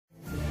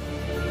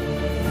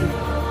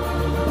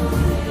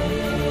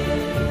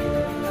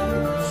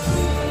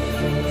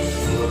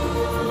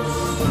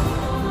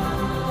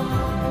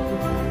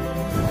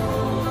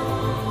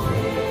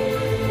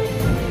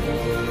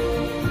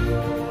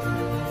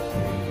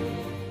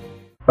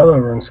Hello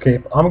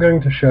RuneScape, I'm going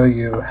to show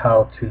you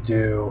how to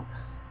do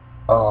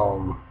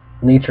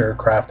nature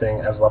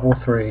crafting as level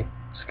 3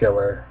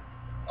 skiller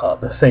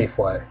the safe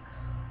way.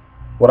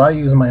 What I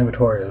use in my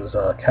inventory is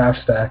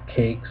cash stack,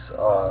 cakes,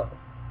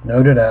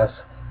 noted S,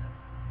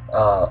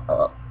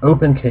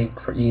 open cake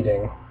for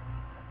eating,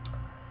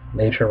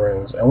 nature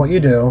runes. And what you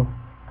do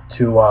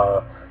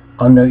to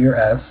unnote your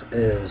S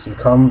is you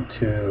come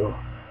to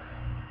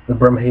the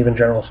Brimhaven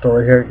general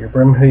store here. Your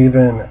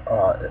Brimhaven,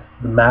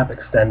 the map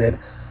extended.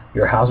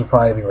 Your house would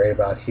probably be right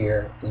about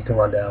here. You can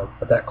run down,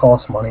 but that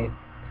costs money.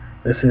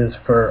 This is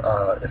for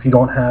if you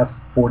don't have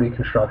 40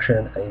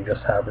 construction and you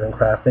just have rune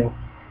crafting,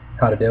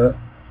 how to do it.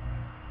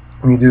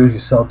 What you do is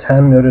you sell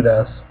 10 noted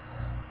S,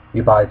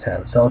 you buy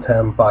 10. Sell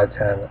 10, buy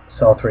 10.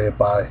 Sell 3,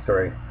 buy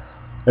 3.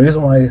 The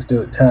reason why you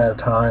do it 10 at a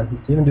time, you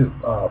can even do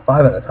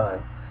 5 at a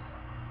time.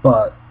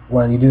 But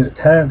when you do it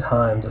 10 at a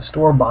time, the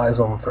store buys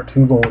them for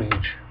 2 gold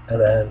each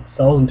and then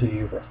sells them to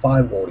you for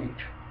 5 gold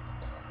each.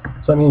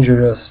 So that means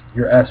your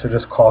S are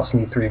just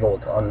costing you 3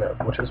 gold to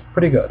unnote, which is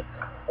pretty good.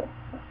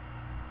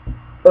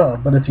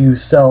 But if you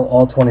sell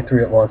all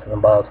 23 at once and then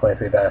buy all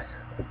 23 back,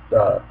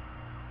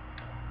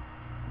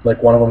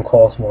 like one of them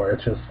costs more.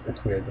 It's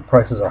weird. The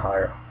prices are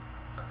higher.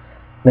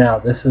 Now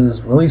this is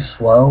really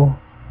slow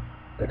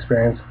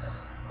experience,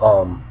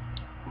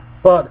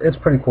 but it's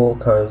pretty cool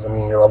because I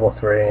mean you're level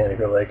 3 and you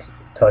can like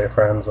tell your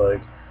friends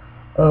like,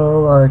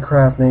 oh, I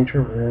craft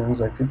nature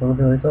runes. Like people will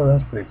be like, oh,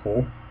 that's pretty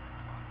cool.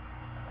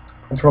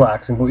 It's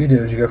relaxing. But what you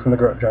do is you go from the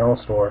general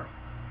store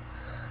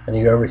and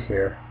you go over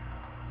here.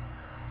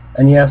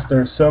 And yes,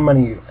 there's so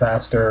many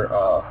faster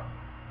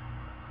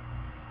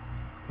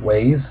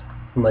ways.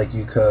 Like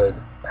you could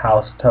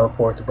house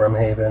teleport to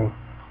Brimhaven,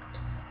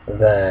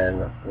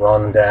 then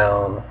run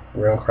down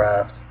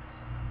Runecraft,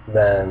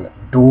 then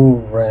dual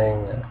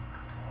ring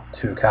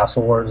to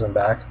Castle Wars and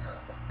back.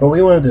 But what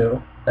you want to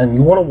do, and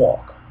you want to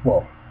walk.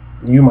 Well,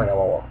 you might not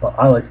want to walk, but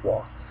I like to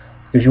walk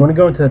because you want to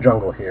go into the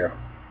jungle here.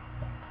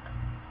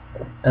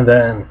 And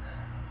then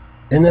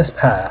in this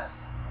path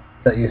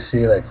that you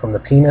see, like from the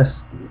penis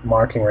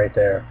marking right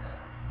there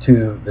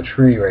to the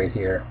tree right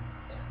here,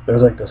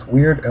 there's like this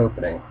weird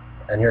opening,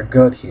 and you're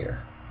good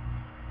here.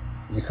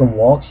 You can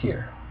walk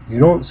here. You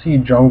don't see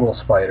jungle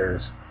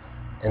spiders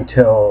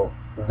until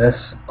this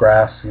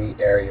grassy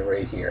area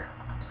right here.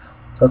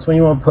 So that's when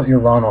you want to put your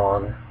run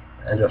on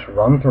and just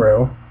run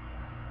through,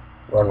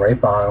 run right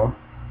by him.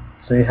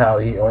 See how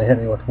he only hit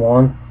me with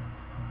one?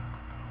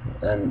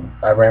 And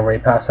I ran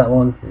right past that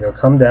one. You're going to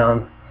come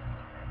down,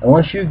 and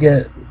once you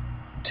get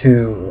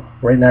to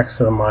right next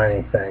to the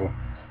mining thing,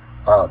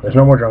 there's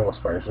no more jungle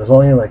spiders. There's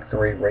only like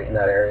 3 right in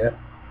that area.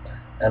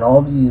 And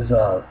all these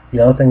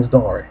yellow things,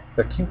 don't worry,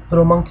 they're cute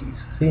little monkeys,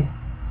 see?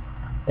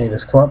 And you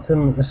just come up to the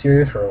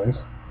mysterious ruins,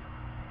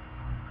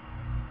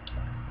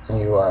 and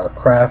you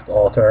craft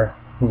altar.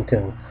 You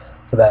can,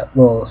 for that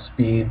little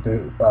speed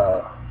boot,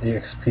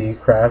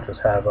 EXP craft,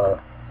 just have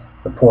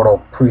the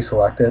portal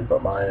pre-selected,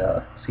 but my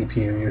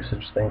CPU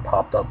usage thing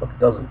popped up, but it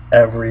does in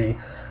every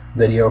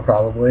video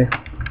probably.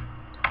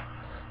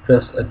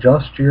 Just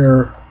adjust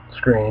your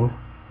screen,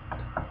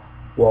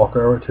 walk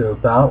over to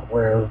about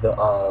where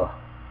the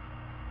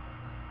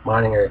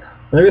mining area.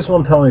 And the reason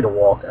I'm telling you to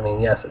walk, I mean,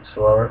 yes, it's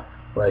slower.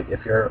 Like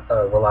if you're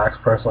a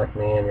relaxed person like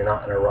me and you're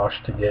not in a rush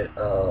to get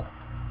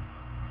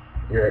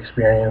your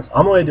experience,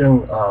 I'm only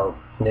doing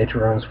nature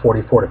runes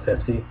 44 to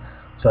 50,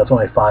 so that's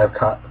only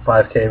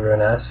 5k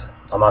rune S.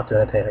 I'm not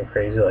doing anything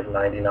crazy like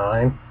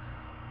 99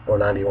 or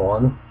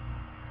 91.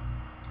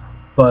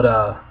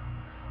 But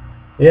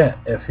yeah,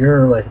 if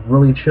you're like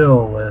really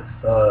chill with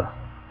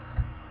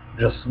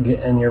just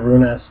getting your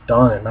rune S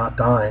done and not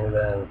dying,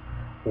 then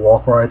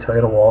walk where I tell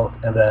you to walk,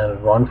 and then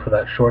run for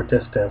that short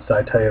distance that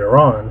I tell you to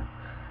run,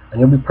 and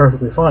you'll be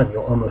perfectly fine.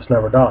 You'll almost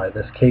never die.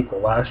 This cake will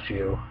last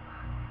you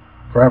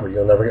forever.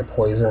 You'll never get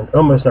poisoned,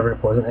 almost never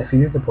get poisoned. If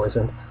you do get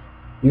poisoned,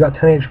 you got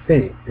 10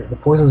 HP. The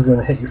poison is going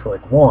to hit you for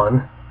like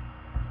 1,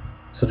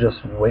 so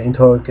just wait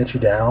until it gets you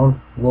down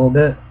a little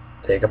bit,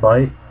 take a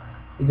bite.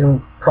 You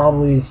can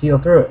probably heal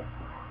through it.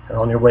 And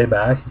on your way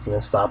back, you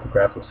can stop and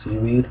grab some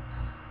seaweed.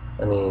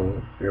 I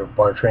mean, you're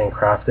bar train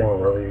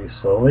crafting really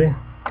slowly.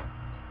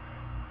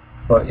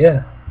 But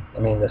yeah, I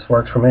mean, this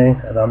works for me,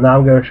 and I'm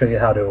now going to show you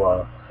how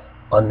to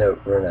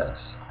unnote rune S.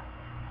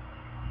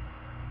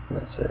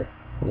 Let's see.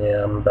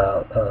 Yeah, I'm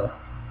about a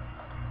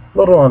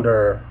little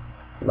under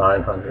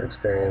 900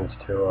 experience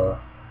to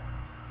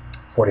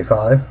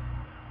 45.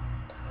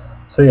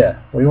 So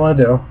yeah, what you want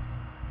to do,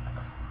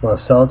 you want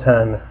to sell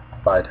 10,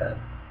 buy 10.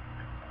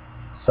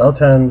 Sell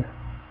 10,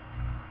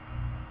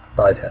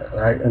 buy 10. In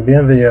the beginning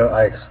of the video,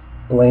 I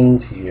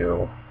explained to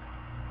you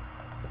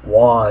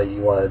why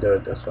you want to do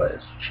it this way.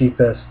 It's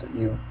cheapest.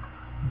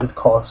 It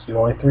costs you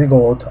only 3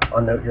 gold to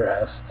unnote your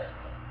S,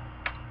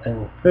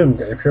 and boom,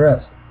 get your pure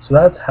S. So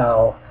that's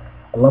how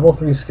a level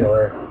 3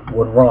 skiller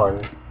would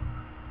run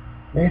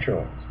nature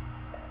runes.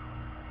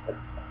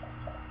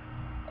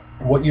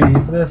 What you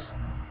need for this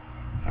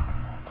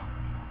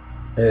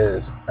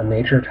is a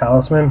nature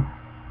talisman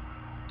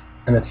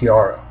and a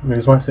tiara. The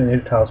reason why I say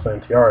nature talisman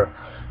and tiara,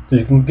 So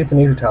you can get the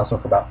nature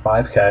talisman for about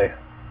 5K.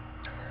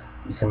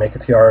 You can make a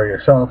tiara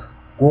yourself,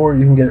 or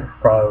you can get it for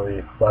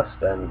probably less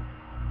than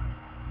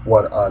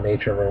what a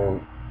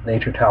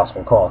nature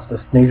talisman costs.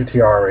 This nature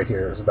tiara right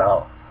here is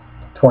about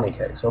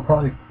 20K. So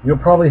you'll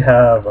probably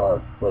have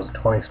was it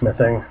 20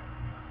 smithing?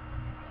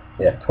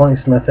 Yeah,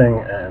 20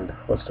 smithing, and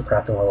what's the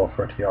crafting level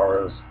for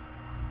tiaras?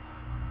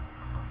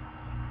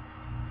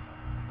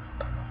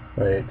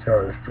 Wait,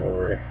 tiaras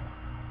jewelry.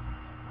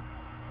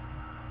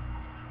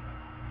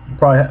 You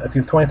probably if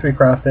you have 23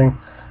 crafting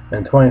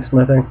and 20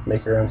 smithing,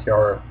 make your own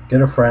tiara.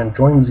 Get a friend,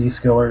 join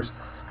Z-Skillers.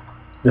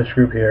 This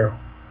group here,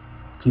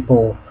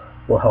 people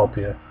will help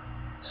you.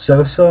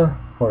 Sosa,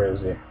 where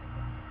is he?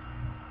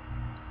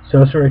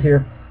 Sosa right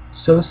here.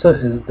 Sosa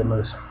is the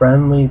most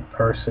friendly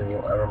person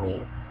you'll ever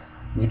meet.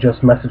 You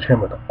just message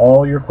him with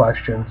all your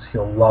questions.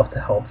 He'll love to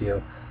help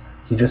you.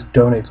 He just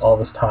donates all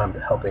his time to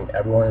helping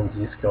everyone in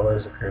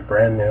Z-Skillers. If you're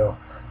brand new,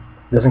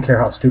 he doesn't care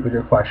how stupid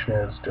your question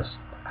is, just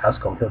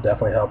ask him. He'll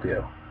definitely help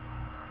you.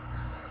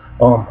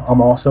 I'm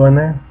also in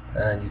there,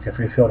 and you can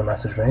feel to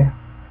message me.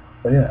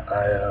 But yeah,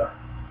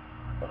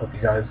 I hope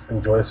you guys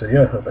enjoy this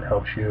video. I hope it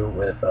helps you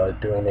with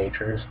doing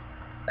natures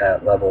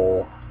at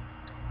level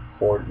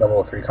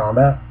 3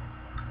 combat.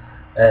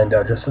 And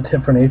just a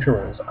tip for nature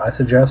runes, I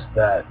suggest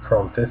that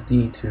from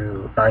 50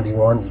 to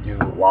 91 you do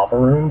lava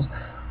runes,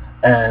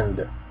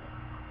 and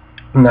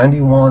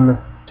 91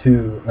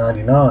 to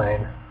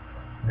 99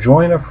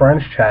 join a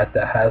friends chat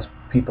that has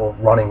people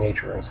running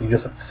nature runes. So you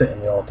just have to sit in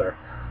the altar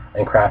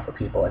and craft for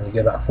people, and you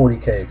get about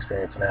 40K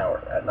experience an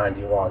hour at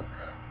 91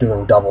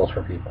 doing doubles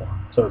for people.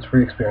 So it's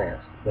free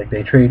experience. Like,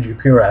 they trade you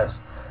PRS,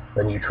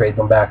 then you trade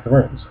them back the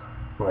runes.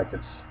 Like,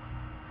 it's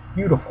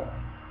beautiful.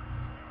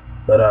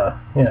 But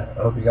yeah,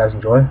 I hope you guys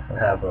enjoy and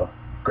have a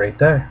great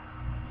day.